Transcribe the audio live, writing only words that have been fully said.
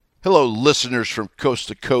Hello, listeners from coast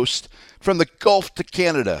to coast, from the Gulf to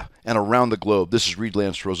Canada, and around the globe. This is Reed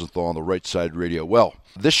Lance Rosenthal on the Right Side Radio. Well,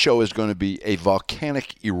 this show is going to be a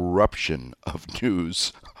volcanic eruption of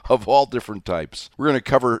news of all different types. We're going to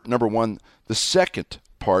cover, number one, the second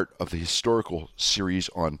part of the historical series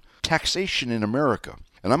on taxation in America.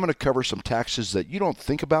 And I'm going to cover some taxes that you don't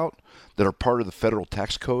think about that are part of the federal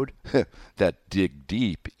tax code that dig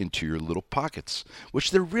deep into your little pockets,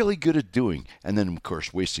 which they're really good at doing. And then, of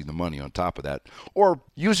course, wasting the money on top of that, or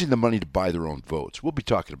using the money to buy their own votes. We'll be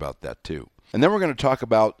talking about that too. And then we're going to talk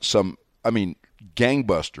about some,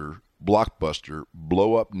 gangbuster, blockbuster,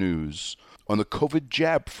 blow-up news on the COVID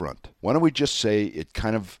jab front. Why don't we just say it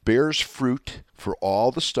kind of bears fruit for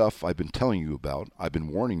all the stuff I've been telling you about, I've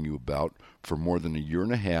been warning you about for more than a year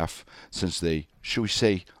and a half since they, shall we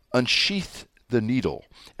say, unsheathed the needle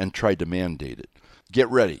and tried to mandate it. Get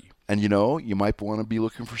ready. And you might want to be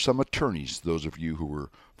looking for some attorneys, those of you who were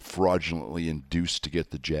fraudulently induced to get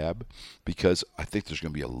the jab, because I think there's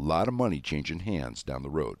going to be a lot of money changing hands down the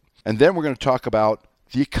road. And then we're going to talk about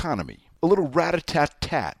the economy, a little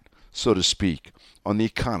rat-a-tat-tat, so to speak, on the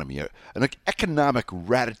economy, an economic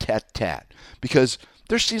rat-a-tat-tat, because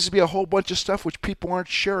there seems to be a whole bunch of stuff which people aren't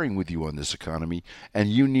sharing with you on this economy, and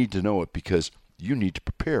you need to know it because you need to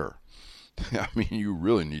prepare. You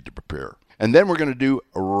really need to prepare. And then we're going to do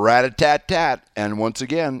rat-a-tat-tat, and once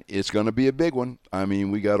again, it's going to be a big one.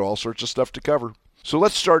 We got all sorts of stuff to cover. So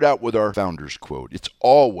let's start out with our founder's quote. It's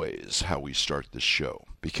always how we start this show,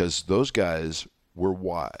 because those guys were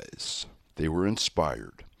wise. They were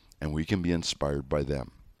inspired, and we can be inspired by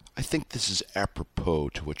them. I think this is apropos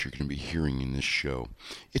to what you're going to be hearing in this show.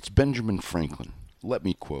 It's Benjamin Franklin. Let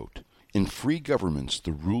me quote, "In free governments,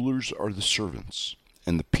 the rulers are the servants,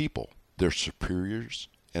 and the people their superiors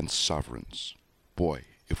and sovereigns." Boy,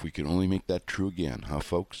 if we could only make that true again, huh,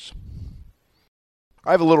 folks?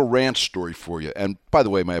 I have a little rant story for you. And by the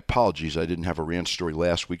way, my apologies, I didn't have a rant story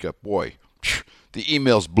last week. Boy, the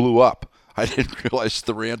emails blew up. I didn't realize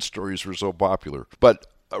the rant stories were so popular. But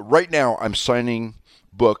right now, I'm signing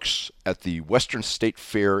books at the Western State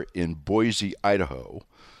Fair in Boise, Idaho.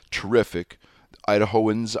 Terrific.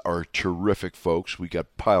 Idahoans are terrific folks. We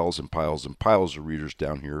got piles and piles and piles of readers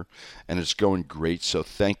down here, and it's going great. So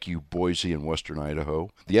thank you, Boise and Western Idaho.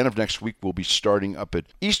 The end of next week, we'll be starting up at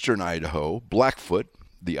Eastern Idaho, Blackfoot,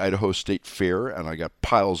 the Idaho State Fair, and I got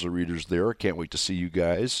piles of readers there. I can't wait to see you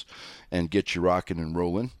guys and get you rocking and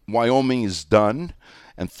rolling. Wyoming is done,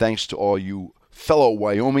 and thanks to all you fellow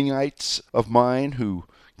Wyomingites of mine who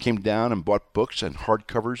came down and bought books and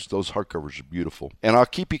hardcovers. Those hardcovers are beautiful. And I'll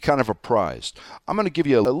keep you kind of apprised. I'm going to give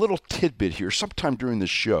you a little tidbit here sometime during the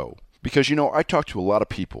show, because, I talk to a lot of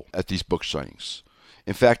people at these book signings.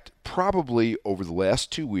 In fact, probably over the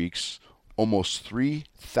last 2 weeks, almost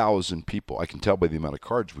 3,000 people. I can tell by the amount of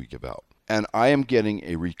cards we give out. And I am getting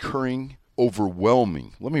a recurring,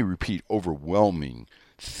 overwhelming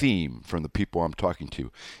theme from the people I'm talking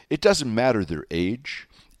to. It doesn't matter their age.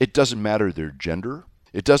 It doesn't matter their gender.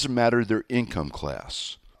 It doesn't matter their income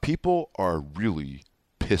class. People are really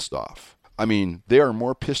pissed off. They are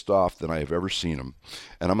more pissed off than I have ever seen them.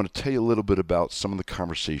 And I'm going to tell you a little bit about some of the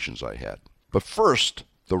conversations I had. But first,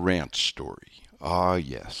 the rant story. Ah,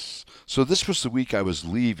 yes. So this was the week I was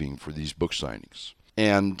leaving for these book signings.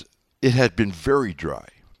 And it had been very dry.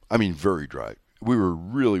 Very dry. We were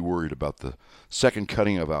really worried about the second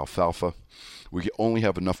cutting of alfalfa. We only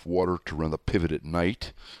have enough water to run the pivot at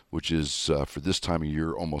night, which is, for this time of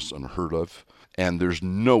year, almost unheard of. And there's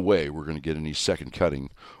no way we're going to get any second cutting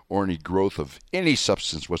or any growth of any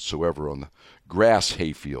substance whatsoever on the grass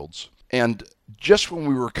hayfields. And just when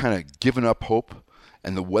we were kind of giving up hope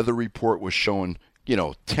and the weather report was showing,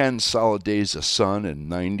 10 solid days of sun and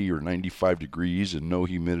 90 or 95 degrees and no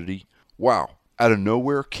humidity, wow, out of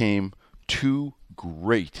nowhere came 2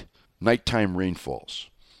 great nighttime rainfalls.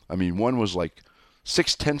 One was like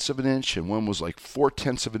 0.6 of an inch, and one was like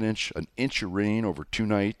 0.4 of an inch of rain over 2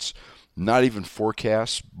 nights, not even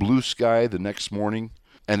forecast, blue sky the next morning,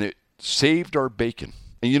 and it saved our bacon.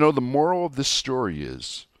 And the moral of this story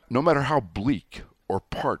is, no matter how bleak or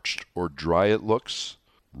parched or dry it looks,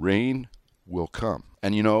 rain will come.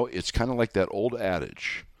 And it's kind of like that old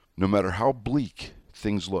adage, no matter how bleak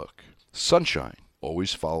things look, sunshine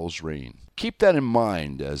always follows rain. Keep that in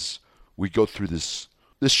mind as we go through this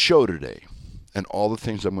show today and all the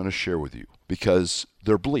things I'm going to share with you, because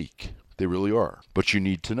they're bleak. They really are. But you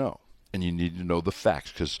need to know, and you need to know the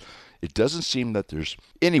facts, because it doesn't seem that there's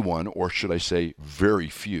anyone, or should I say very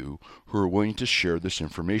few, who are willing to share this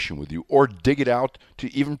information with you or dig it out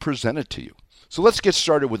to even present it to you. So let's get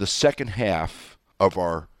started with the second half of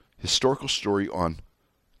our historical story on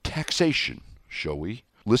taxation, shall we?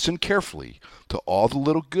 Listen carefully to all the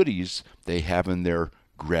little goodies they have in their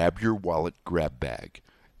grab your wallet grab bag.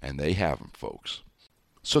 And they have them, folks.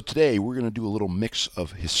 So today we're going to do a little mix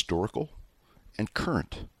of historical and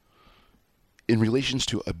current in relations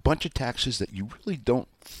to a bunch of taxes that you really don't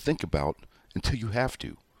think about until you have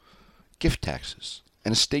to. Gift taxes,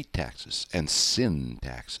 and estate taxes, and sin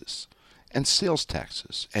taxes, and sales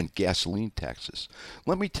taxes, and gasoline taxes.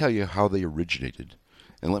 Let me tell you how they originated,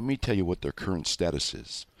 and let me tell you what their current status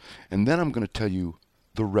is. And then I'm going to tell you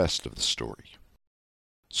the rest of the story.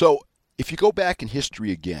 So, if you go back in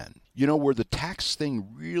history again, you know where the tax thing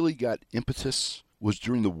really got impetus was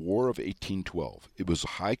during the War of 1812. It was a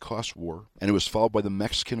high-cost war, and it was followed by the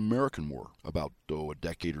Mexican-American War about a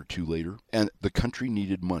decade or two later, and the country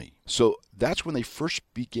needed money. So that's when they first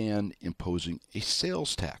began imposing a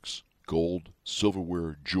sales tax. Gold,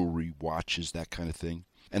 silverware, jewelry, watches, that kind of thing.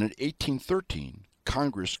 And in 1813,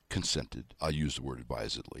 Congress consented, I'll use the word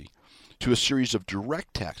advisedly, to a series of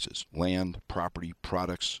direct taxes, land, property,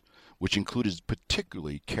 products, which included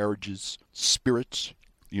particularly carriages, spirits,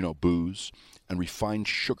 booze, and refined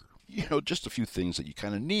sugar. Just a few things that you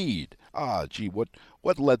kind of need.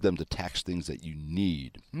 What led them to tax things that you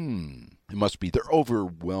need? It must be their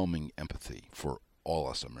overwhelming empathy for all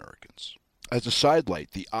us Americans. As a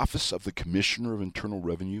sidelight, the office of the Commissioner of Internal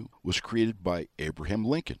Revenue was created by Abraham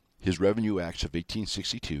Lincoln, his Revenue Acts of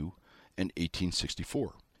 1862 and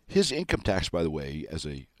 1864. His income tax, by the way, as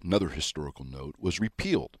another historical note, was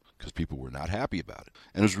repealed because people were not happy about it.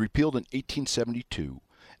 And it was repealed in 1872.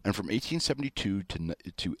 And from 1872 to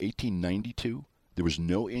 1892, there was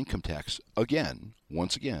no income tax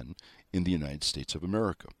once again, in the United States of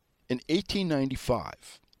America. In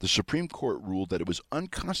 1895, the Supreme Court ruled that it was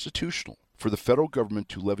unconstitutional for the federal government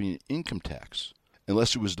to levy an income tax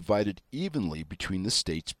unless it was divided evenly between the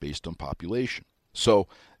states based on population. So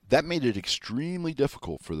that made it extremely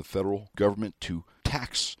difficult for the federal government to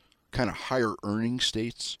tax kind of higher earning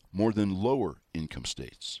states more than lower income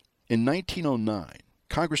states. In 1909,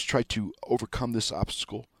 Congress tried to overcome this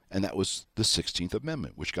obstacle, and that was the 16th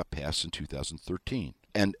Amendment, which got passed in 2013.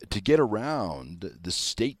 And to get around the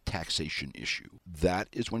state taxation issue, that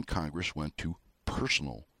is when Congress went to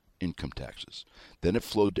personal income taxes. Then it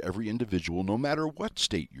flowed to every individual, no matter what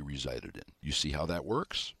state you resided in. You see how that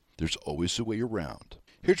works? There's always a way around.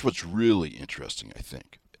 Here's what's really interesting, I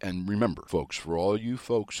think. And remember, folks, for all you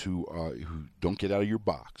folks who don't get out of your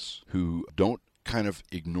box, who don't kind of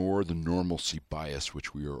ignore the normalcy bias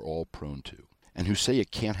which we are all prone to, and who say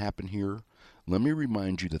it can't happen here, let me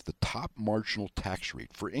remind you that the top marginal tax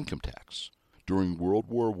rate for income tax during World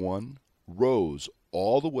War I rose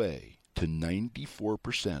all the way to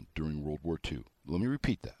 94% during World War II. Let me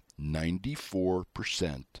repeat that.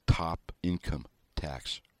 94% top income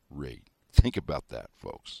tax rate. Think about that,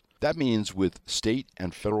 folks. That means with state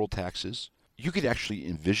and federal taxes, you could actually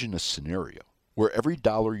envision a scenario where every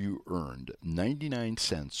dollar you earned, 99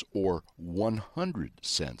 cents or 100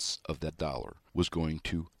 cents of that dollar was going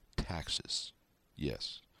to taxes.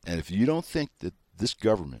 Yes. And if you don't think that this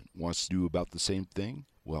government wants to do about the same thing,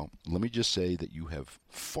 well, let me just say that you have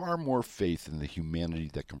far more faith in the humanity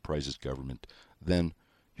that comprises government than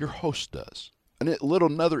your host does. And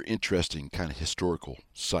another interesting kind of historical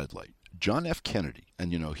sidelight. John F. Kennedy,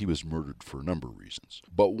 and he was murdered for a number of reasons,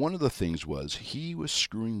 but one of the things was he was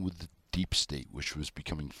screwing with the deep state, which was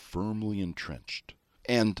becoming firmly entrenched.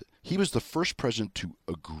 And he was the first president to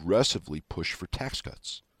aggressively push for tax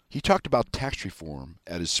cuts. He talked about tax reform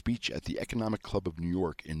at his speech at the Economic Club of New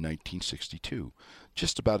York in 1962,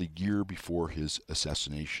 just about a year before his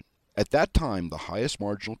assassination. At that time, the highest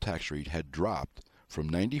marginal tax rate had dropped from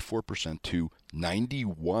 94% to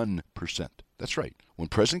 91%. That's right. When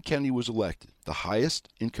President Kennedy was elected, the highest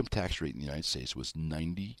income tax rate in the United States was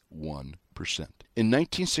 91%. In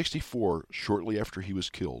 1964, shortly after he was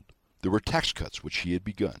killed, there were tax cuts which he had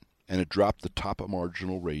begun, and it dropped the top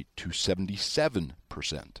marginal rate to 77%.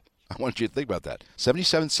 I want you to think about that.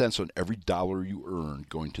 77 cents on every dollar you earn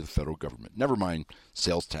going to the federal government. Never mind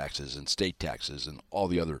sales taxes and state taxes and all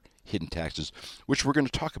the other hidden taxes, which we're going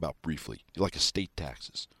to talk about briefly, like estate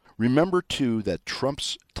taxes. Remember, too, that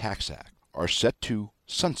Trump's Tax Act are set to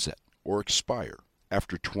sunset or expire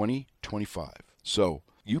after 2025. So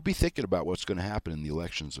you be thinking about what's going to happen in the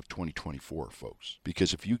elections of 2024, folks.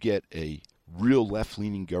 Because if you get a real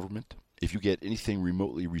left-leaning government, if you get anything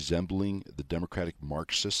remotely resembling the Democratic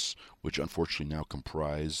Marxists, which unfortunately now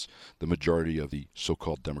comprise the majority of the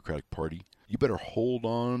so-called Democratic Party, you better hold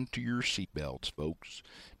on to your seatbelts, folks,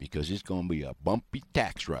 because it's going to be a bumpy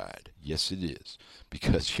tax ride. Yes, it is.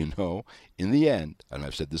 Because, in the end, and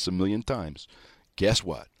I've said this a million times, Guess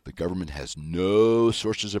what? The government has no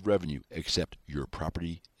sources of revenue except your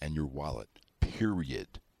property and your wallet.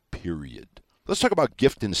 Period. Let's talk about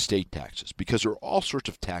gift and estate taxes, because there are all sorts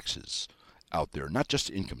of taxes out there, not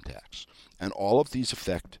just income tax. And all of these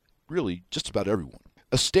affect really just about everyone.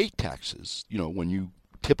 Estate taxes, when you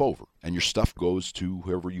tip over and your stuff goes to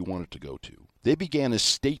whoever you want it to go to. They began as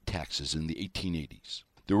state taxes in the 1880s.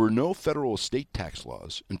 There were no federal estate tax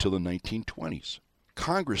laws until the 1920s.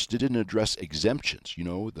 Congress didn't address exemptions,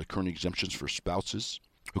 the current exemptions for spouses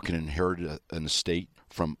who can inherit an estate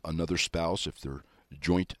from another spouse if they're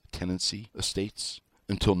joint tenancy estates,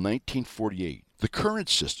 until 1948. The current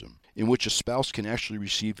system, in which a spouse can actually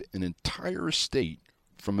receive an entire estate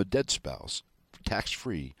from a dead spouse,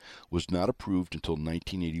 tax-free, was not approved until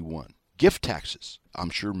 1981. Gift taxes.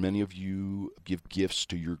 I'm sure many of you give gifts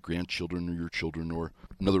to your grandchildren or your children or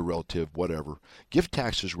another relative, whatever. Gift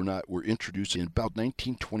taxes were introduced in about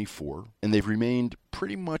 1924, and they've remained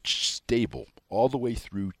pretty much stable all the way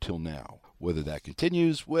through till now. Whether that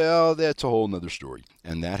continues, well, that's a whole nother story.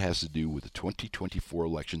 And that has to do with the 2024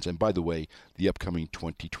 elections, and by the way, the upcoming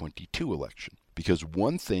 2022 election. Because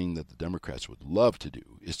one thing that the Democrats would love to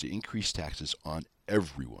do is to increase taxes on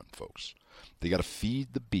everyone, folks. They got to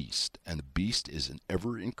feed the beast, and the beast is an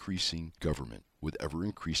ever-increasing government with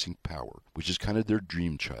ever-increasing power, which is kind of their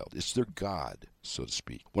dream child. It's their god, so to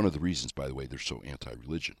speak. One of the reasons, by the way, they're so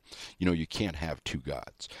anti-religion. You can't have two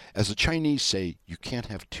gods. As the Chinese say, you can't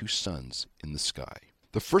have two suns in the sky.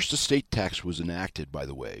 The first estate tax was enacted, by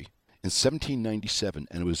the way, in 1797,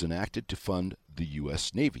 and it was enacted to fund the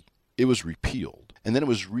U.S. Navy. It was repealed, and then it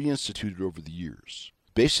was reinstituted over the years,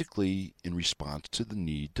 basically in response to the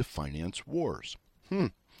need to finance wars.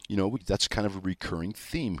 That's kind of a recurring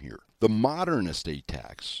theme here. The modern estate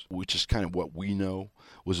tax, which is kind of what we know,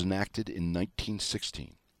 was enacted in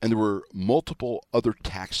 1916. And there were multiple other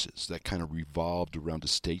taxes that kind of revolved around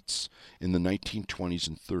estates in the 1920s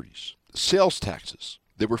and 30s. Sales taxes.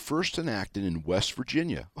 They were first enacted in West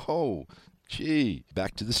Virginia.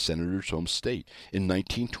 Back to the senator's home state in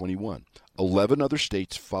 1921. 11 other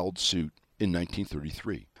states followed suit in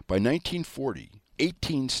 1933. By 1940,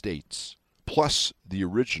 18 states plus the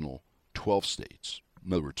original 12 states,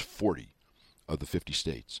 in other words, 40 of the 50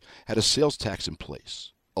 states, had a sales tax in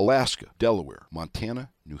place. Alaska, Delaware, Montana,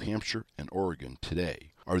 New Hampshire, and Oregon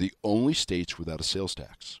today are the only states without a sales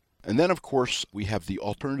tax. And then, of course, we have the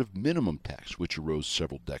alternative minimum tax, which arose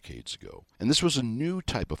several decades ago. And this was a new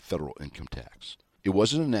type of federal income tax. It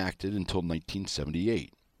wasn't enacted until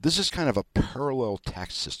 1978. This is kind of a parallel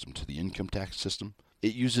tax system to the income tax system.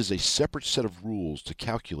 It uses a separate set of rules to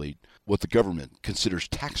calculate what the government considers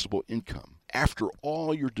taxable income after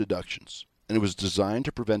all your deductions. And it was designed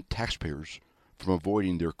to prevent taxpayers from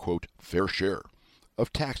avoiding their, quote, fair share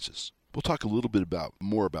of taxes. We'll talk a little bit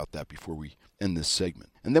more about that before we end this segment.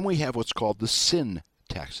 And then we have what's called the sin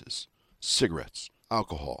taxes. Cigarettes,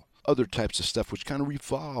 alcohol, other types of stuff which kind of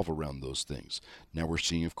revolve around those things. Now we're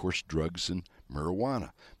seeing, of course, drugs and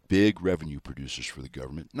marijuana. Big revenue producers for the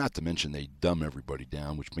government, not to mention they dumb everybody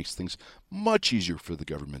down, which makes things much easier for the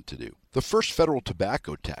government to do. The first federal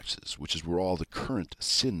tobacco taxes, which is where all the current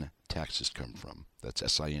sin taxes come from, that's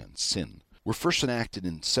S-I-N, sin, were first enacted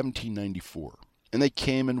in 1794. And they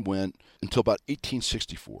came and went until about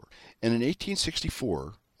 1864. And in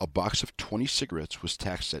 1864, a box of 20 cigarettes was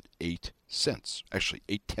taxed at 8 cents, actually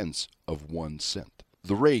 8/10 of 1 cent.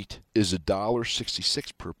 The rate is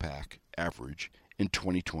 $1.66 per pack average in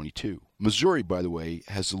 2022. Missouri, by the way,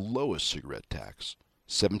 has the lowest cigarette tax,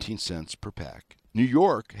 17 cents per pack. New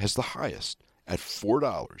York has the highest at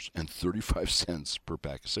 $4.35 per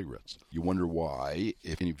pack of cigarettes. You wonder why,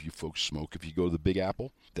 if any of you folks smoke, if you go to the Big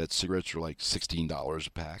Apple, that cigarettes are like $16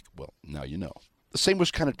 a pack. Well, now you know. The same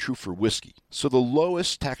was kind of true for whiskey. So the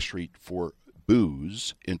lowest tax rate for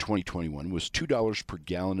booze in 2021 was $2 per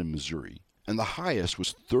gallon in Missouri, and the highest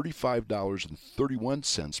was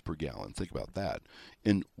 $35.31 per gallon. Think about that,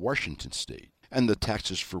 in Washington State. And the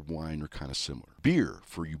taxes for wine are kind of similar. Beer,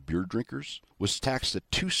 for you beer drinkers, was taxed at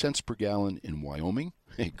 2 cents per gallon in Wyoming.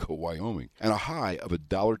 Hey, go Wyoming. And a high of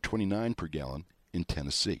 $1.29 per gallon in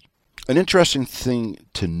Tennessee. An interesting thing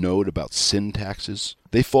to note about sin taxes,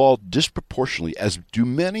 they fall disproportionately, as do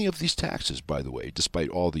many of these taxes, by the way, despite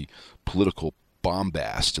all the political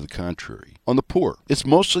bombast to the contrary, on the poor. It's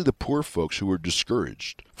mostly the poor folks who are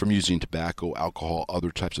discouraged from using tobacco, alcohol, other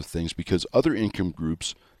types of things, because other income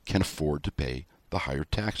groups can afford to pay the higher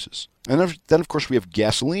taxes. And then, of course, we have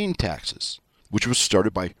gasoline taxes, which was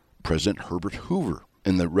started by President Herbert Hoover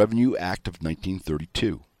in the Revenue Act of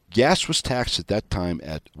 1932. Gas was taxed at that time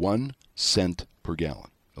at 1 cent per gallon.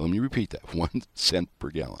 Let me repeat that, 1 cent per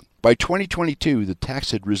gallon. By 2022, the tax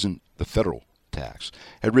had risen, the federal tax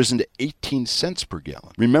had risen to 18 cents per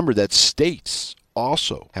gallon. Remember that states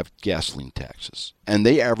also have gasoline taxes, and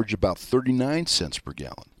they average about 39 cents per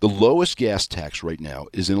gallon. The lowest gas tax right now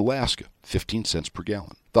is in Alaska, 15 cents per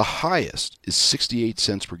gallon. The highest is 68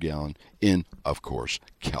 cents per gallon in, of course,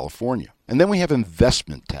 California. And then we have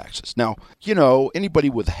investment taxes. Now, anybody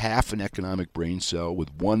with half an economic brain cell,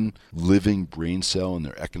 with one living brain cell in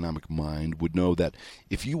their economic mind, would know that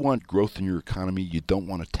if you want growth in your economy, you don't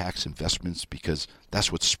want to tax investments because that's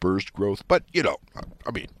what spurs growth. But,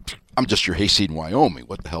 I'm just your hayseed in Wyoming.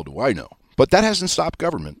 What the hell do I know? But that hasn't stopped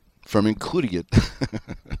government from including it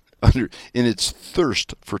in its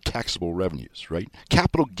thirst for taxable revenues, right?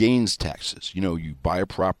 Capital gains taxes. You buy a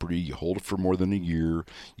property, you hold it for more than a year,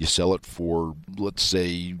 you sell it for, let's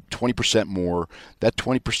say, 20% more. That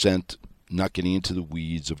 20%, not getting into the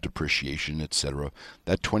weeds of depreciation, etc.,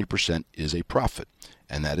 that 20% is a profit,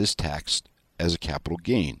 and that is taxed as a capital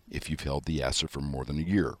gain if you've held the asset for more than a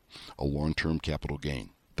year, a long-term capital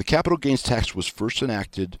gain. The capital gains tax was first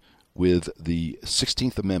enacted with the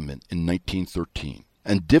 16th Amendment in 1913.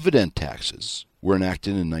 And dividend taxes were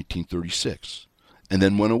enacted in 1936, and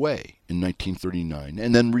then went away in 1939,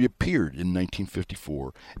 and then reappeared in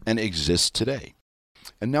 1954, and exists today.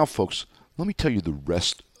 And now, folks, let me tell you the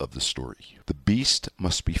rest of the story. The beast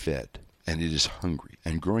must be fed, and it is hungry,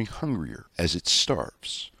 and growing hungrier as it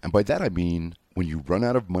starves. And by that I mean, when you run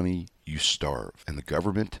out of money, you starve, and the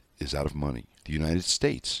government is out of money. The United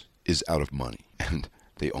States is out of money, and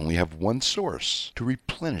they only have one source to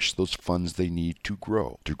replenish those funds they need to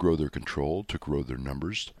grow their control, to grow their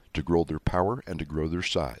numbers, to grow their power, and to grow their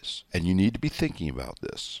size. And you need to be thinking about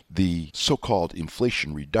this. The so-called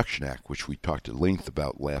Inflation Reduction Act, which we talked at length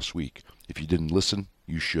about last week. If you didn't listen,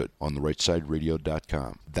 you should, on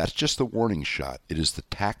therightsideradio.com. That's just the warning shot. It is the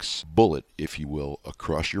tax bullet, if you will,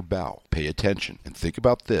 across your bow. Pay attention and think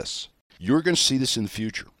about this. You're going to see this in the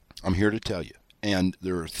future. I'm here to tell you. And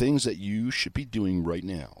there are things that you should be doing right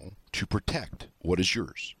now to protect what is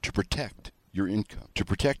yours, to protect your income, to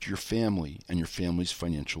protect your family and your family's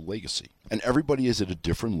financial legacy. And everybody is at a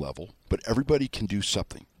different level, but everybody can do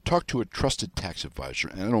something. Talk to a trusted tax advisor,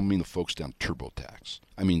 and I don't mean the folks down TurboTax.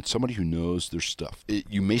 I mean somebody who knows their stuff.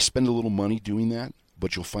 You may spend a little money doing that,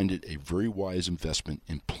 but you'll find it a very wise investment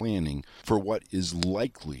in planning for what is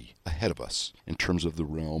likely ahead of us in terms of the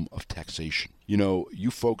realm of taxation. You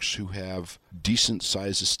folks who have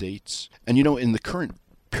decent-sized estates, and in the current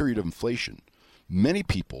period of inflation, many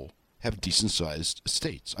people have decent-sized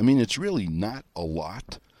estates. I mean, it's really not a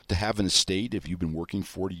lot to have an estate if you've been working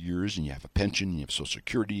 40 years and you have a pension, you have Social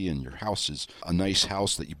Security, and your house is a nice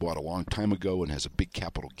house that you bought a long time ago and has a big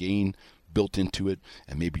capital gain built into it,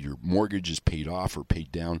 and maybe your mortgage is paid off or paid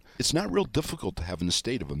down. It's not real difficult to have an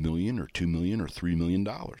estate of $1 million or $2 million or $3 million.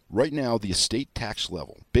 Right now, the estate tax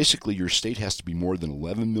level, basically your estate has to be more than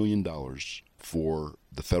 $11 million for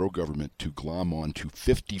the federal government to glom on to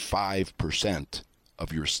 55%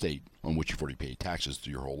 of your estate on which you've already paid taxes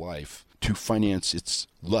through your whole life to finance its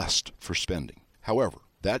lust for spending. However,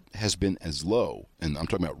 that has been as low, and I'm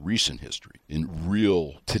talking about recent history, in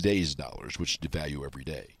real today's dollars, which devalue every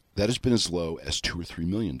day. That has been as low as $2 or $3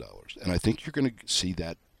 million. And I think you're going to see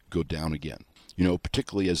that go down again.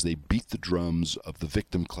 Particularly as they beat the drums of the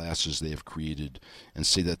victim classes they have created and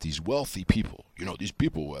say that these wealthy people, these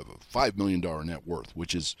people who have a $5 million net worth,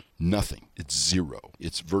 which is nothing. It's zero.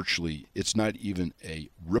 It's not even a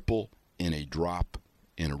ripple in a drop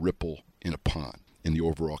in a ripple in a pond in the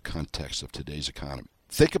overall context of today's economy.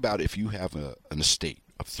 Think about if you have an estate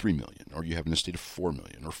of $3 million, or you have an estate of $4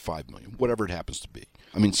 million or $5 million, whatever it happens to be.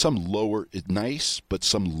 I mean, some lower, it's nice, but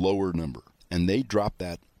some lower number. And they drop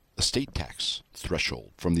that estate tax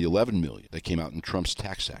threshold from the $11 million that came out in Trump's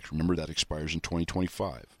Tax Act. Remember, that expires in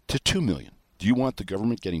 2025, to $2 million. Do you want the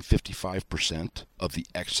government getting 55% of the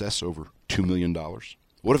excess over $2 million?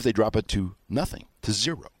 What if they drop it to nothing, to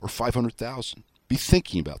zero, or 500,000? Be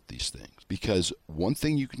thinking about these things, because one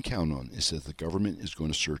thing you can count on is that the government is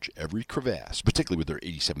going to search every crevasse, particularly with their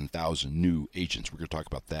 87,000 new agents. We're going to talk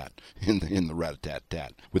about that in the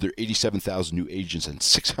rat-a-tat-tat. With their 87,000 new agents and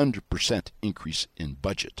 600% increase in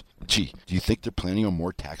budget. Gee, do you think they're planning on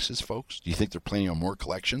more taxes, folks? Do you think they're planning on more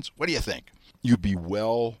collections? What do you think? You'd be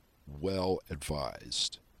well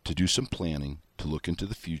advised to do some planning, to look into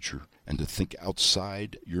the future, and to think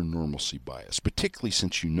outside your normalcy bias, particularly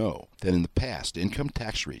since you know that in the past, income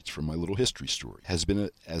tax rates, from my little history story, has been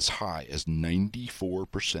as high as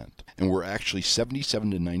 94%. And we're actually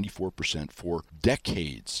 77 to 94% for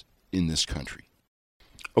decades in this country.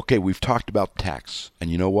 Okay, we've talked about tax. And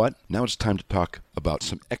you know what? Now it's time to talk about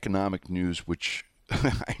some economic news, which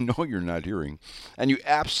I know you're not hearing, and you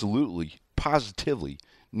absolutely, positively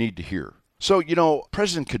need to hear. So,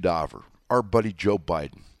 President Cadaver, our buddy Joe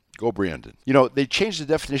Biden, go Brandon. They changed the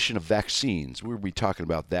definition of vaccines. We'll be talking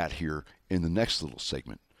about that here in the next little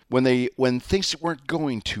segment. When things weren't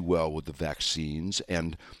going too well with the vaccines,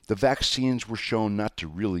 and the vaccines were shown not to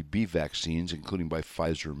really be vaccines, including by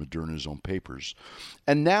Pfizer and Moderna's own papers.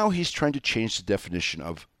 And now he's trying to change the definition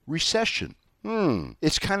of recession.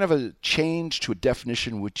 It's kind of a change to a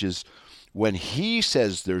definition which is when he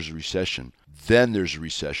says there's a recession, then there's a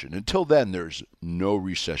recession. Until then, there's no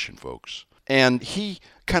recession, folks. And he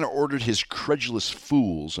kind of ordered his credulous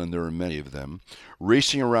fools, and there are many of them,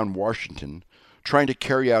 racing around Washington, trying to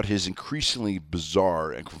carry out his increasingly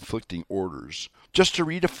bizarre and conflicting orders just to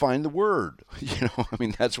redefine the word.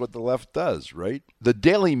 That's what the left does, right? The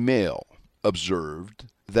Daily Mail observed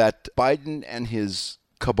that Biden and his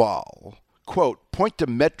cabal, quote, point to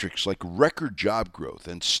metrics like record job growth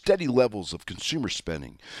and steady levels of consumer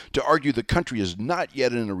spending to argue the country is not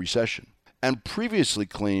yet in a recession, and previously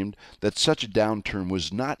claimed that such a downturn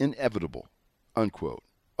was not inevitable, unquote.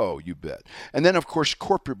 Oh, you bet. And then, of course,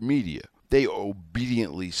 corporate media, they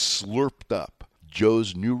obediently slurped up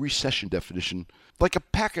Joe's new recession definition like a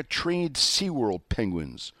pack of trained SeaWorld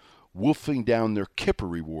penguins wolfing down their Kipper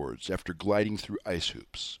rewards after gliding through ice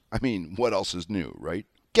hoops. What else is new, right?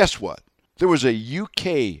 Guess what? There was a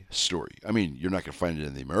UK story. You're not going to find it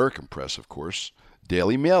in the American press, of course.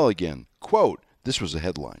 Daily Mail again. Quote, this was a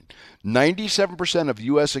headline. 97% of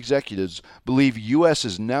U.S. executives believe U.S.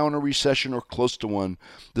 is now in a recession or close to one,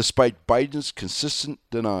 despite Biden's consistent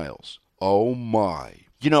denials. Oh my.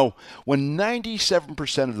 When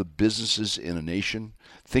 97% of the businesses in a nation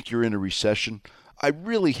think you're in a recession, I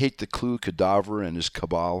really hate to clue Cadaver and his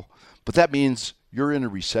cabal, but that means you're in a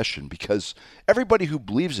recession because everybody who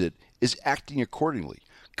believes it is acting accordingly,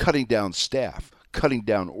 cutting down staff, cutting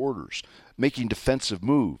down orders, making defensive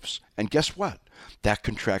moves. And guess what? That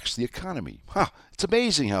contracts the economy. It's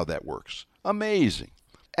amazing how that works. Amazing.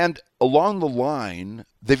 And along the line,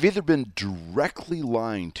 they've either been directly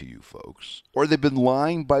lying to you folks, or they've been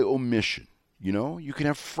lying by omission. You can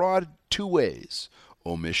have fraud two ways,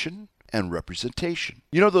 omission and representation.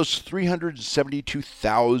 Those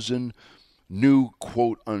 372,000 new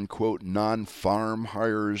quote-unquote non-farm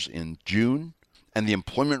hires in June, and the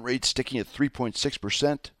employment rate sticking at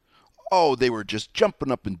 3.6%? Oh, they were just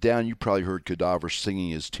jumping up and down. You probably heard Cadaver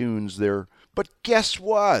singing his tunes there. But guess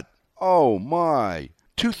what? Oh my.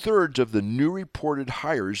 2/3 of the new reported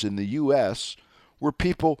hires in the U.S. were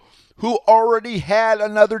people who already had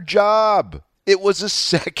another job. It was a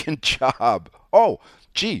second job. Oh,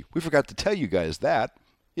 gee, we forgot to tell you guys that.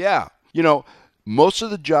 Yeah. Most of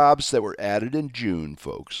the jobs that were added in June,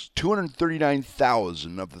 folks,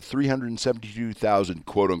 239,000 of the 372,000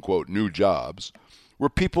 quote-unquote new jobs, were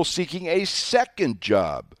people seeking a second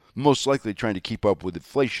job, most likely trying to keep up with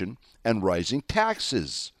inflation and rising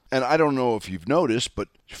taxes. And I don't know if you've noticed, but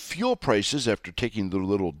fuel prices, after taking the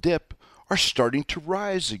little dip, are starting to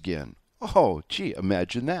rise again. Oh, gee,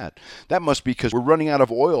 imagine that. That must be because we're running out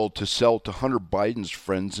of oil to sell to Hunter Biden's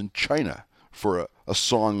friends in China for a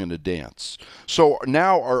song and a dance. So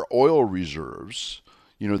now our oil reserves,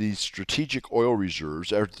 these strategic oil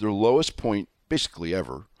reserves, are at their lowest point basically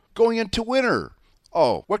ever, going into winter.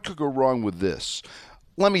 Oh, what could go wrong with this?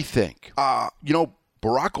 Let me think. Barack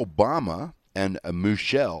Obama and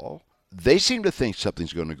Michelle, they seem to think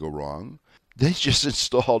something's going to go wrong. They just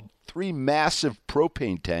installed 3 massive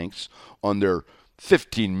propane tanks on their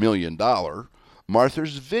 $15 million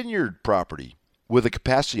Martha's Vineyard property with a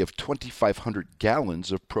capacity of 2,500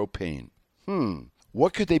 gallons of propane.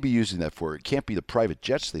 What could they be using that for? It can't be the private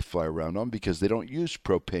jets they fly around on because they don't use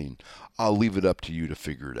propane. I'll leave it up to you to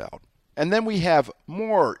figure it out. And then we have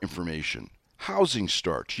more information. Housing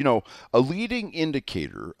starts. A leading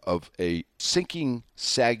indicator of a sinking,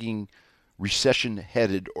 sagging,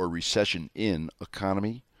 recession-headed or recession-in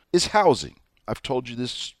economy is housing. I've told you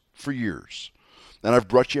this for years. And I've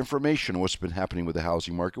brought you information on what's been happening with the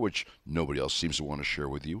housing market, which nobody else seems to want to share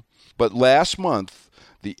with you. But last month,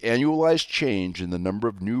 the annualized change in the number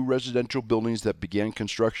of new residential buildings that began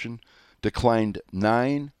construction declined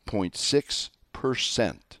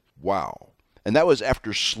 9.6%. Wow. And that was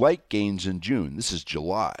after slight gains in June. This is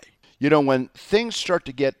July. When things start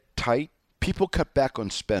to get tight, people cut back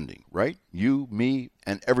on spending, right? You, me,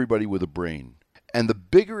 and everybody with a brain. And the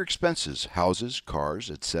bigger expenses, houses,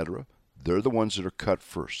 cars, etc., they're the ones that are cut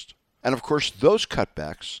first. And of course, those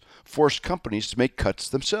cutbacks force companies to make cuts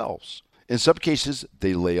themselves. In some cases,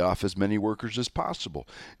 they lay off as many workers as possible.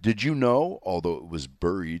 Did you know, although it was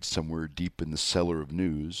buried somewhere deep in the cellar of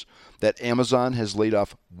news, that Amazon has laid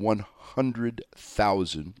off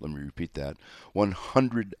 100,000, let me repeat that,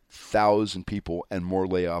 100,000 people and more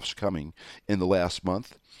layoffs coming in the last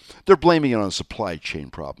month? They're blaming it on supply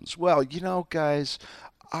chain problems. Well, guys,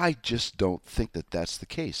 I just don't think that that's the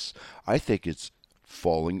case. I think it's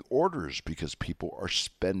falling orders because people are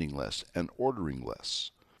spending less and ordering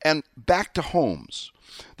less. And back to homes.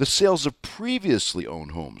 The sales of previously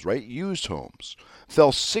owned homes, right, used homes,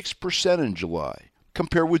 fell 6% in July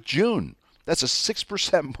compared with June. That's a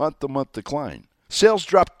 6% month-to-month decline. Sales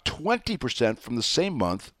dropped 20% from the same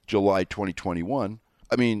month, July 2021.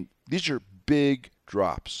 I mean, these are big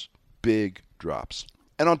drops, big drops.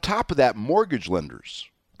 And on top of that, mortgage lenders,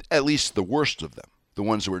 at least the worst of them, the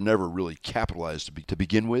ones that were never really capitalized to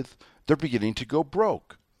begin with, they're beginning to go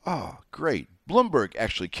broke. Oh, great. Bloomberg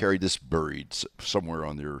actually carried this buried somewhere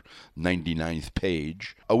on their 99th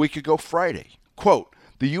page a week ago Friday. Quote,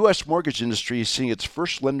 the U.S. mortgage industry is seeing its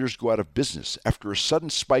first lenders go out of business after a sudden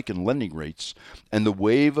spike in lending rates, and the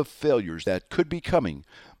wave of failures that could be coming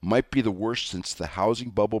might be the worst since the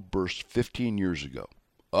housing bubble burst 15 years ago.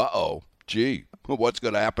 Uh-oh. Gee, what's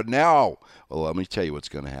going to happen now? Well, let me tell you what's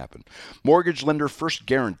going to happen. Mortgage lender First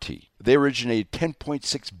Guaranty. They originated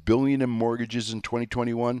 $10.6 billion in mortgages in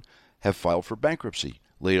 2021, have filed for bankruptcy,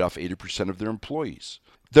 laid off 80% of their employees.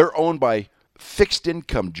 They're owned by fixed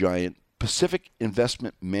income giant Pacific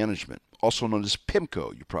Investment Management, also known as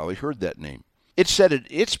PIMCO. You probably heard that name. It said in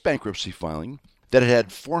its bankruptcy filing that it had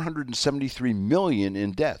 $473 million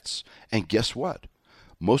in debts. And guess what?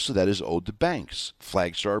 Most of that is owed to banks,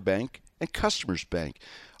 Flagstar Bank and Customers Bank.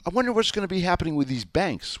 I wonder what's going to be happening with these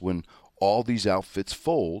banks when all these outfits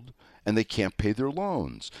fold and they can't pay their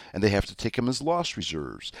loans and they have to take them as loss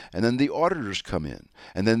reserves. And then the auditors come in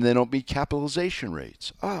and then they don't meet capitalization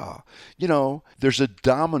rates. There's a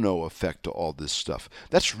domino effect to all this stuff.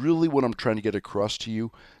 That's really what I'm trying to get across to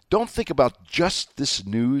you. Don't think about just this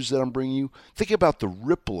news that I'm bringing you. Think about the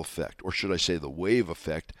ripple effect, or should I say the wave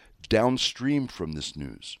effect, downstream from this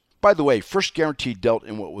news. By the way, First Guaranty dealt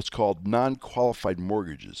in what was called non-qualified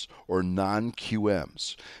mortgages, or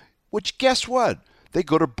non-QMs, which, guess what? They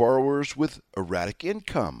go to borrowers with erratic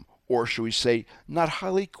income, or should we say, not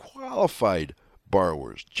highly qualified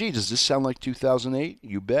borrowers. Gee, does this sound like 2008?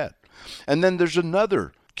 You bet. And then there's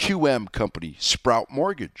another QM company, Sprout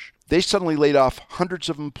Mortgage. They suddenly laid off hundreds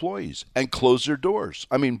of employees and closed their doors.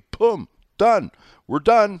 I mean, boom, done. We're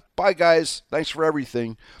done. Bye, guys. Thanks for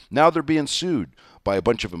everything. Now they're being sued by a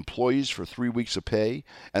bunch of employees for 3 weeks of pay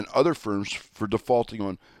and other firms for defaulting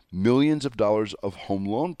on millions of dollars of home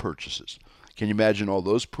loan purchases. Can you imagine all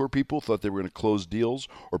those poor people thought they were going to close deals,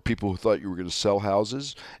 or people who thought you were going to sell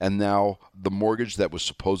houses, and now the mortgage that was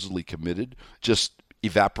supposedly committed just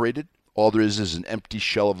evaporated? All there is an empty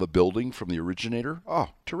shell of a building from the originator? Oh,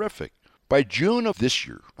 terrific. By June of this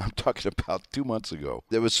year, I'm talking about 2 months ago,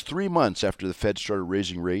 it was 3 months after the Fed started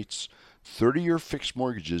raising rates, 30-year fixed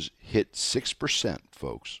mortgages hit 6%,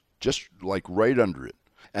 folks, just like right under it.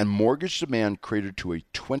 And mortgage demand cratered to a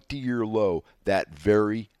 20-year low that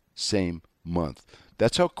very same month.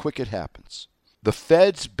 That's how quick it happens. The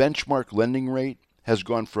Fed's benchmark lending rate has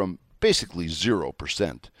gone from basically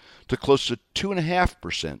 0% to close to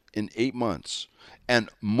 2.5% in 8 months, and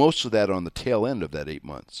most of that on the tail end of that 8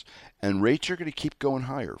 months. And rates are going to keep going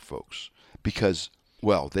higher, folks, because,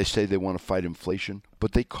 well, they say they want to fight inflation,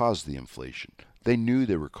 but they caused the inflation. They knew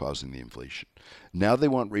they were causing the inflation. Now they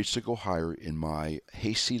want rates to go higher, in my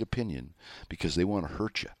hayseed opinion, because they want to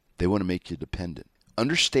hurt you. They want to make you dependent.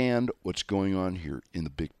 Understand what's going on here in the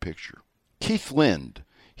big picture. Keith Lind,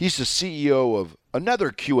 he's the CEO of another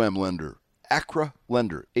QM lender, ACRA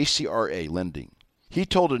Lender, ACRA Lending. He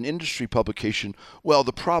told an industry publication, well,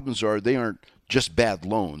 the problems are they aren't just bad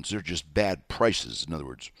loans, they're just bad prices. In other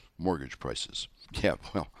words, mortgage prices. Yeah,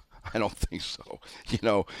 well, I don't think so.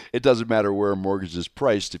 It doesn't matter where a mortgage is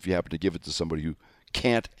priced if you happen to give it to somebody who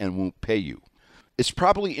can't and won't pay you. It's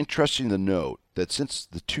probably interesting to note that since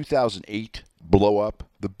the 2008 blow up,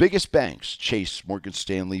 the biggest banks, Chase, Morgan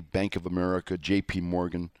Stanley, Bank of America, JP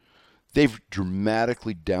Morgan, they've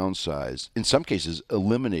dramatically downsized, in some cases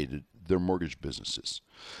eliminated their mortgage businesses.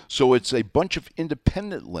 So it's a bunch of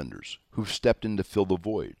independent lenders who've stepped in to fill the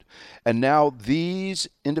void. And now these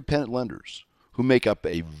independent lenders, who make up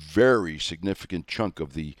a very significant chunk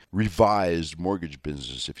of the revised mortgage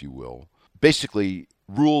business, if you will, basically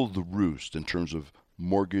rule the roost in terms of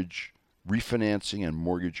mortgage refinancing and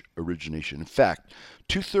mortgage origination. In fact,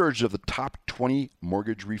 2/3 of the top 20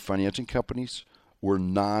 mortgage refinancing companies were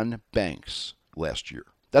non-banks last year.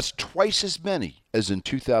 That's twice as many as in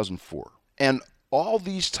 2004. And all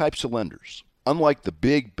these types of lenders, unlike the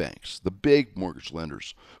big banks, the big mortgage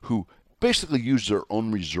lenders who basically use their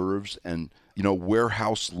own reserves and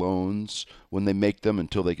warehouse loans when they make them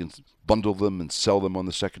until they can bundle them and sell them on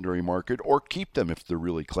the secondary market or keep them if they're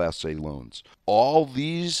really Class A loans. All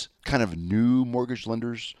these kind of new mortgage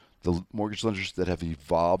lenders, the mortgage lenders that have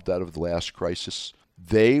evolved out of the last crisis,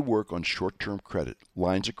 they work on short-term credit,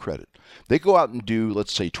 lines of credit. They go out and do,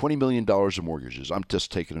 let's say, $20 million of mortgages. I'm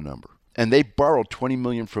just taking a number. And they borrow $20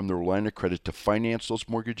 million from their line of credit to finance those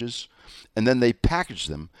mortgages, and then they package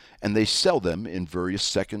them and they sell them in various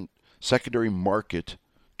secondary market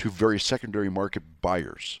to various secondary market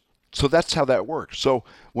buyers. So that's how that works. So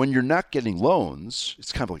when you're not getting loans,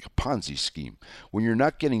 it's kind of like a Ponzi scheme. When you're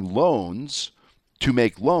not getting loans to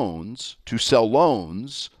make loans, to sell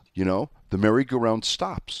loans, the merry-go-round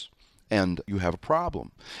stops and you have a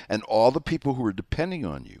problem. And all the people who are depending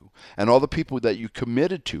on you and all the people that you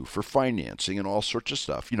committed to for financing and all sorts of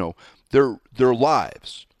stuff, their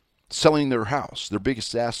lives, selling their house, their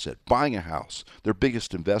biggest asset, buying a house, their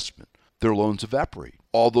biggest investment, their loans evaporate.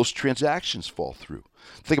 All those transactions fall through.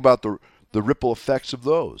 Think about the ripple effects of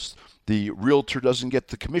those. The realtor doesn't get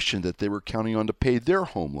the commission that they were counting on to pay their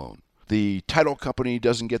home loan. The title company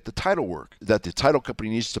doesn't get the title work that the title company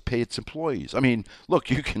needs to pay its employees. I mean, look,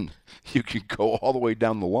 you can go all the way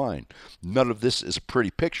down the line. None of this is a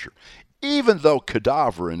pretty picture. Even though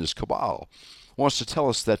Cadaver and his cabal wants to tell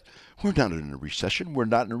us that we're not in a recession. We're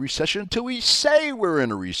not in a recession until we say we're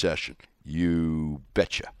in a recession. You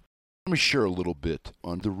betcha. Let me share a little bit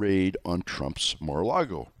on the raid on Trump's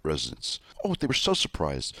Mar-a-Lago residence. Oh, they were so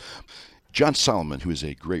surprised. John Solomon, who is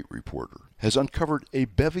a great reporter, has uncovered a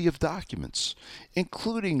bevy of documents,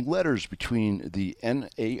 including letters between the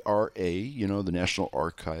NARA, the National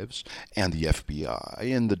Archives, and the FBI,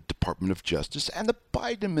 and the Department of Justice, and the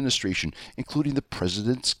Biden administration, including the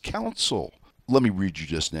President's Counsel. Let me read you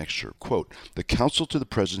just an excerpt. Quote, "The counsel to the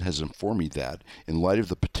president has informed me that, in light of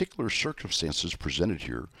the particular circumstances presented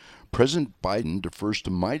here, President Biden defers to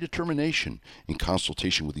my determination, in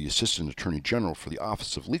consultation with the Assistant Attorney General for the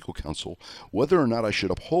Office of Legal Counsel, whether or not I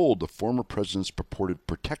should uphold the former president's purported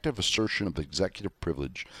protective assertion of executive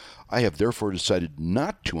privilege. I have therefore decided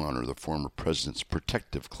not to honor the former president's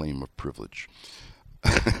protective claim of privilege."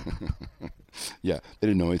 Yeah, they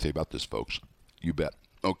didn't know anything about this, folks. You bet.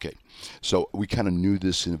 Okay, so we kind of knew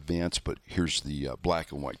this in advance, but here's the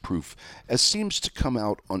black and white proof, as seems to come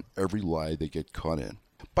out on every lie they get caught in.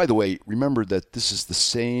 By the way, remember that this is the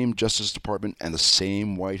same Justice Department and the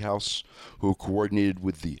same White House who coordinated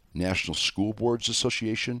with the National School Boards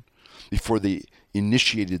Association before they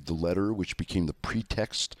initiated the letter which became the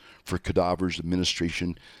pretext for Cadaver's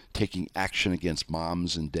administration taking action against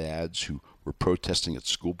moms and dads who were protesting at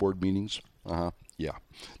school board meetings. Yeah.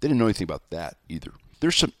 They didn't know anything about that either.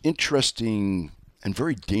 There's some interesting and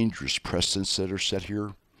very dangerous precedents that are set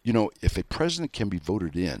here. If a president can be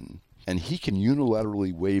voted in and he can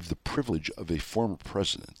unilaterally waive the privilege of a former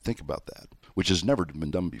president, think about that, which has never been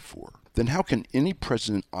done before, then how can any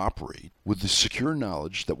president operate with the secure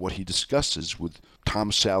knowledge that what he discusses with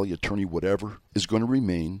Tom, Sally, attorney, whatever, is going to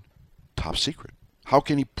remain top secret? How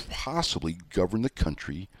can he possibly govern the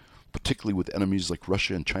country, particularly with enemies like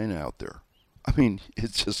Russia and China out there? I mean,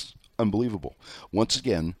 it's just unbelievable. Once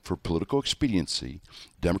again, for political expediency,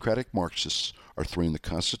 Democratic Marxists are throwing the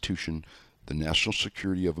Constitution, the national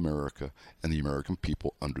security of America, and the American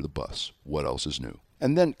people under the bus. What else is new?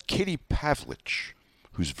 And then Katie Pavlich,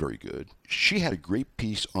 who's very good, she had a great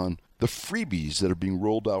piece on the freebies that are being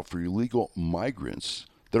rolled out for illegal migrants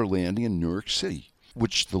that are landing in New York City,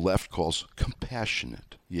 which the left calls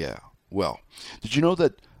compassionate. Yeah. Well, did you know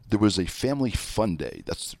that there was a family fun day?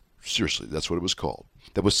 That's what it was called.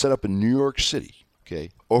 That was set up in New York City,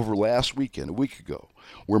 over last weekend, a week ago,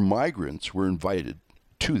 where migrants were invited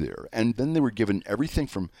to there, and then they were given everything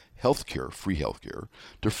from healthcare, free healthcare,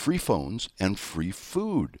 to free phones and free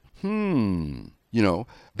food.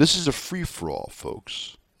 This is a free-for-all,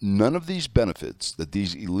 folks. None of these benefits that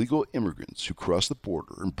these illegal immigrants who crossed the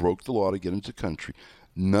border and broke the law to get into the country,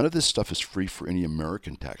 none of this stuff is free for any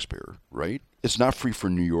American taxpayer, right? It's not free for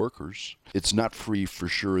New Yorkers. It's not free for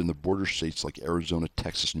sure in the border states like Arizona,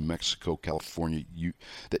 Texas, New Mexico, California.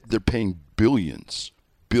 They're paying billions.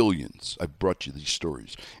 I've brought you these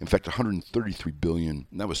stories. In fact, $133 billion,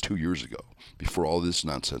 and that was 2 years ago, before all this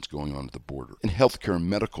nonsense going on at the border, in healthcare and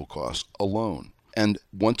medical costs alone. And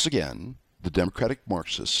once again, the Democratic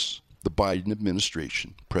Marxists, the Biden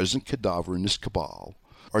administration, President Cadaver and his cabal,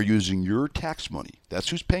 are using your tax money, that's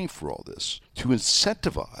who's paying for all this, to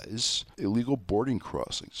incentivize illegal boarding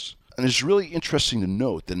crossings. And it's really interesting to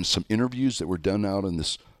note that in some interviews that were done out on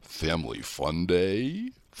this family fun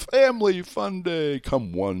day, Family fun day.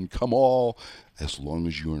 Come one, come all, as long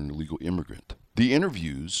as you're an illegal immigrant. The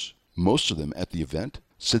interviews, most of them at the event,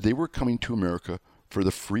 said they were coming to America for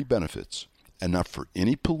the free benefits and not for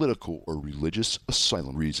any political or religious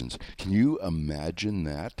asylum reasons. Can you imagine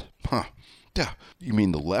that? Huh. Yeah. You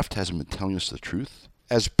mean the left hasn't been telling us the truth?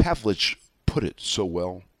 As Pavlich put it so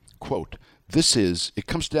well, quote, it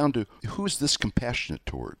comes down to who is this compassionate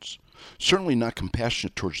towards? Certainly not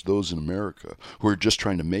compassionate towards those in America who are just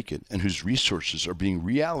trying to make it and whose resources are being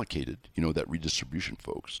reallocated, that redistribution,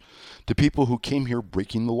 folks, to people who came here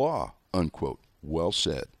breaking the law, unquote. Well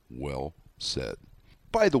said. Well said.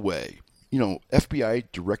 By the way,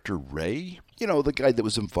 FBI Director Wray, the guy that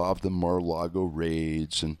was involved in Mar-a-Lago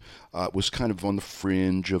raids and was kind of on the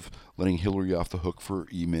fringe of letting Hillary off the hook for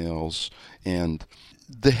emails, and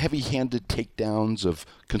the heavy-handed takedowns of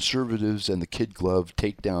conservatives and the kid glove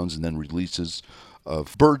takedowns and then releases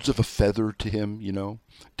of birds of a feather to him,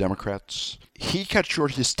 Democrats. He cut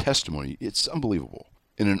short his testimony. It's unbelievable.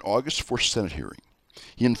 In an August 4th Senate hearing,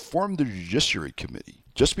 he informed the Judiciary Committee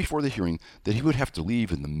just before the hearing that he would have to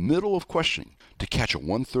leave in the middle of questioning to catch a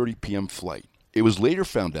 1:30 p.m. flight. It was later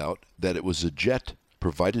found out that it was a jet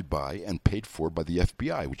provided by and paid for by the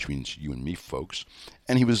FBI, which means you and me, folks,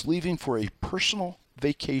 and he was leaving for a personal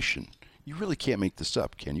vacation. You really can't make this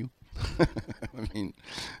up, can you?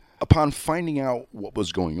 Upon finding out what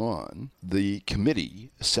was going on, the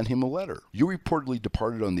committee sent him a letter. You reportedly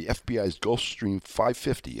departed on the FBI's Gulfstream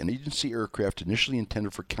 550, an agency aircraft initially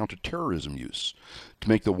intended for counterterrorism use, to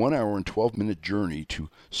make the 1 hour and 12-minute journey to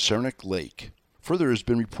Saranac Lake. Further, it has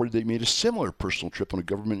been reported that he made a similar personal trip on a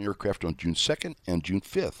government aircraft on June 2nd and June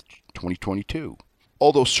 5th, 2022.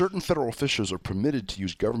 Although certain federal officials are permitted to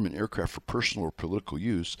use government aircraft for personal or political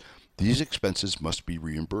use, these expenses must be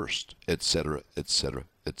reimbursed, etc., etc.,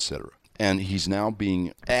 etc. And he's now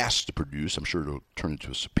being asked to produce, I'm sure it'll turn into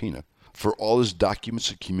a subpoena, for all his documents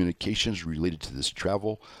and communications related to this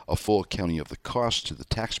travel, a full accounting of the cost to the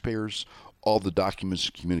taxpayers, all the documents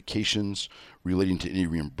and communications relating to any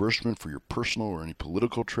reimbursement for your personal or any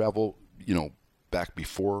political travel, back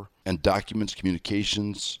before, and documents,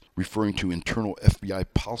 communications referring to internal FBI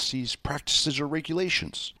policies, practices, or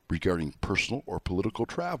regulations regarding personal or political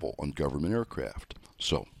travel on government aircraft.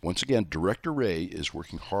 So, once again, Director Wray is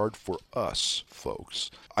working hard for us,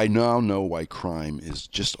 folks. I now know why crime is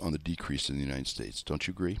just on the decrease in the United States. Don't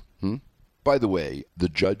you agree? By the way, the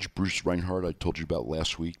judge, Bruce Reinhardt, I told you about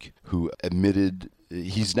last week,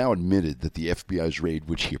 he's now admitted that the FBI's raid,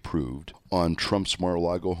 which he approved, on Trump's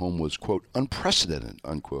Mar-a-Lago home was, quote, unprecedented,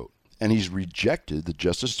 unquote. And he's rejected the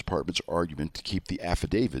Justice Department's argument to keep the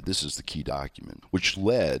affidavit, this is the key document, which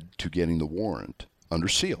led to getting the warrant under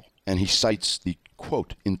seal. And he cites the,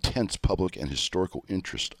 quote, intense public and historical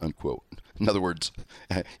interest, unquote. In other words,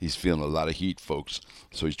 he's feeling a lot of heat, folks,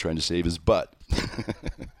 so he's trying to save his butt.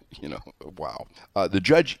 Wow. The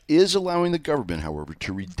judge is allowing the government, however,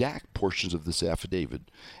 to redact portions of this affidavit,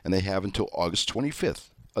 and they have until August 25th,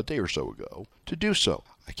 a day or so ago, to do so.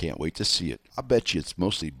 I can't wait to see it. I bet you it's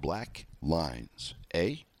mostly black lines,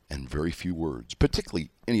 and very few words,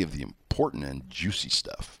 particularly any of the important and juicy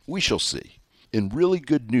stuff. We shall see. In really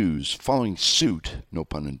good news, following suit, no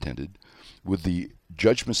pun intended, with the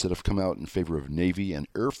judgments that have come out in favor of Navy and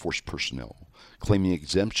Air Force personnel claiming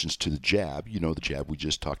exemptions to the jab, the jab we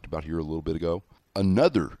just talked about here a little bit ago,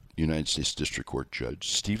 another United States District Court judge,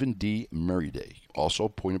 Stephen D. Merriday, also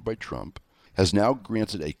appointed by Trump, has now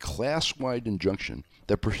granted a class-wide injunction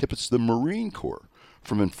that prohibits the Marine Corps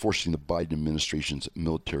from enforcing the Biden administration's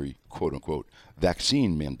military, quote-unquote,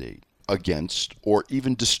 vaccine mandate against or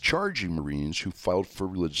even discharging Marines who filed for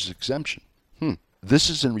religious exemption.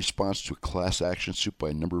 This is in response to a class action suit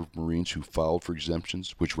by a number of Marines who filed for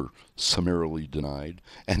exemptions, which were summarily denied,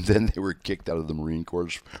 and then they were kicked out of the Marine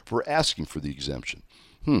Corps for asking for the exemption.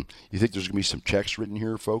 You think there's going to be some checks written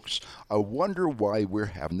here, folks? I wonder why we're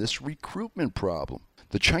having this recruitment problem.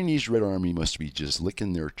 The Chinese Red Army must be just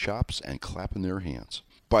licking their chops and clapping their hands.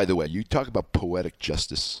 By the way, you talk about poetic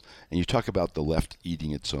justice, and you talk about the left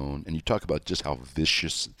eating its own, and you talk about just how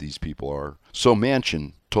vicious these people are. So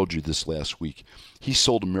Manchin told you this last week. He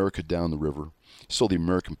sold America down the river. He sold the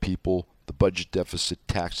American people, the budget deficit,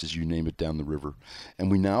 taxes, you name it, down the river. And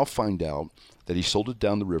we now find out that he sold it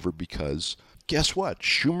down the river because, guess what?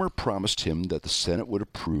 Schumer promised him that the Senate would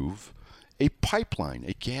approve a pipeline,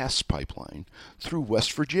 a gas pipeline, through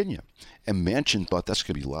West Virginia. And Manchin thought that's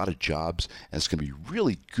going to be a lot of jobs, and it's going to be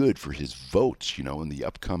really good for his votes, in the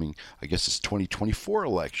upcoming, I guess it's 2024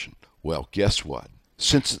 election. Well, guess what?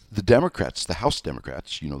 Since the Democrats, the House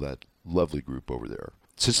Democrats, that lovely group over there,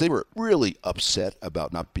 since they were really upset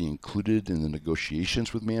about not being included in the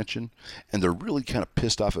negotiations with Manchin, and they're really kind of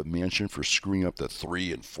pissed off at Manchin for screwing up the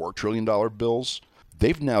 $3 and $4 trillion bills,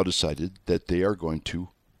 they've now decided that they are going to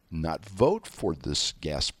not vote for this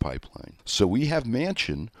gas pipeline. So we have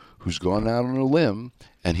Manchin, who's gone out on a limb,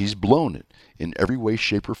 and he's blown it in every way,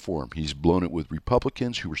 shape, or form. He's blown it with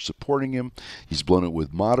Republicans who were supporting him. He's blown it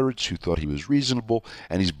with moderates who thought he was reasonable.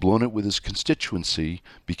 And he's blown it with his constituency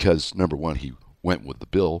because, number one, he went with the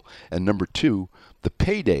bill. And number two, the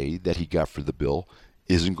payday that he got for the bill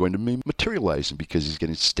isn't going to be materializing because he's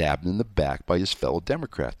getting stabbed in the back by his fellow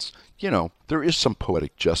Democrats. You know, there is some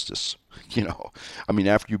poetic justice. You know, I mean,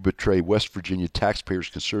 after you betray West Virginia taxpayers'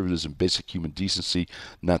 conservatism, basic human decency,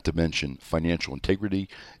 not to mention financial integrity,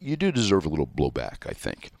 you do deserve a little blowback, I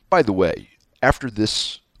think. By the way, after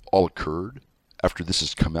this all occurred, after this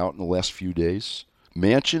has come out in the last few days,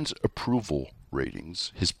 Manchin's approval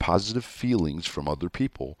ratings, his positive feelings from other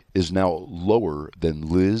people, is now lower than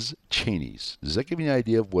Liz Cheney's. Does that give you an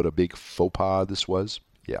idea of what a big faux pas this was?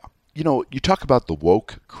 Yeah. You know, you talk about the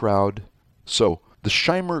woke crowd. So, the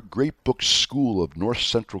Scheimer Great Book School of North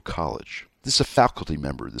Central College. This is a faculty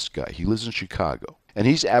member, this guy. He lives in Chicago. And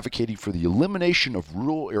he's advocating for the elimination of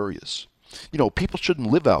rural areas. You know, people shouldn't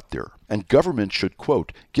live out there. And government should,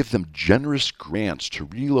 quote, give them generous grants to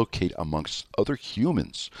relocate amongst other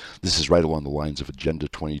humans. This is right along the lines of Agenda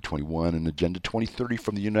 2021 and Agenda 2030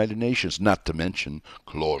 from the United Nations, not to mention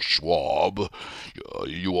Klaus Schwab.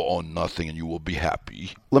 You will own nothing and you will be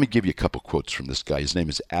happy. Let me give you a couple quotes from this guy. His name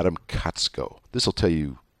is Adam Kotsko. This will tell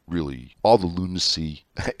you, really, all the lunacy.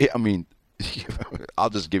 I mean, I'll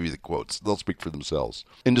just give you the quotes. They'll speak for themselves.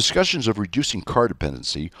 In discussions of reducing car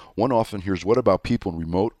dependency, one often hears, what about people in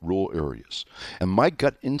remote rural areas? And my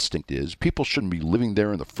gut instinct is people shouldn't be living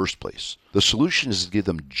there in the first place. The solution is to give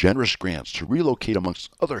them generous grants to relocate amongst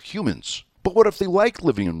other humans. But what if they like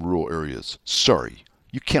living in rural areas? Sorry,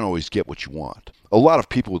 you can't always get what you want. A lot of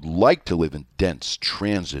people would like to live in dense,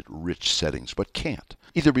 transit-rich settings, but can't.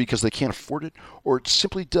 Either because they can't afford it, or it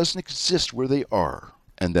simply doesn't exist where they are.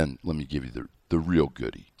 And then let me give you the real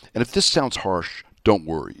goodie. And if this sounds harsh, don't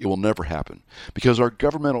worry. It will never happen because our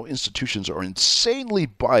governmental institutions are insanely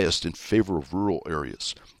biased in favor of rural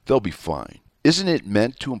areas. They'll be fine. Isn't it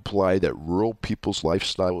meant to imply that rural people's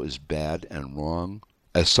lifestyle is bad and wrong?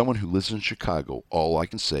 As someone who lives in Chicago, all I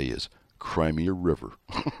can say is, cry me a river.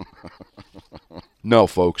 No,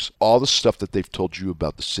 folks, all the stuff that they've told you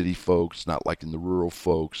about the city folks, not liking the rural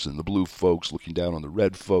folks, and the blue folks looking down on the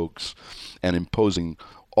red folks, and imposing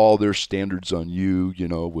all their standards on you, you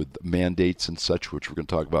know, with mandates and such, which we're going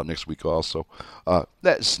to talk about next week also,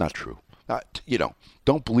 that's not true. You know,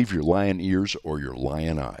 don't believe your lion ears or your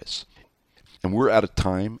lion eyes. And we're out of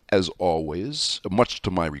time, as always, much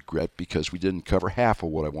to my regret, because we didn't cover half of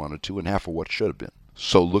what I wanted to and half of what should have been.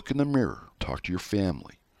 So look in the mirror, talk to your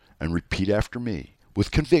family, and repeat after me,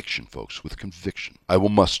 with conviction, folks, with conviction. I will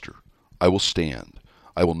muster. I will stand.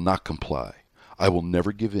 I will not comply. I will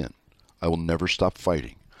never give in. I will never stop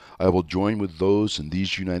fighting. I will join with those in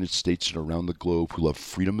these United States and around the globe who love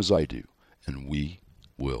freedom as I do, and we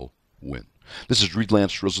will win. This is Reed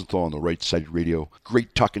Lance Rosenthal on the Right Side Radio.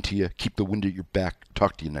 Great talking to you. Keep the wind at your back.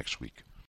 Talk to you next week.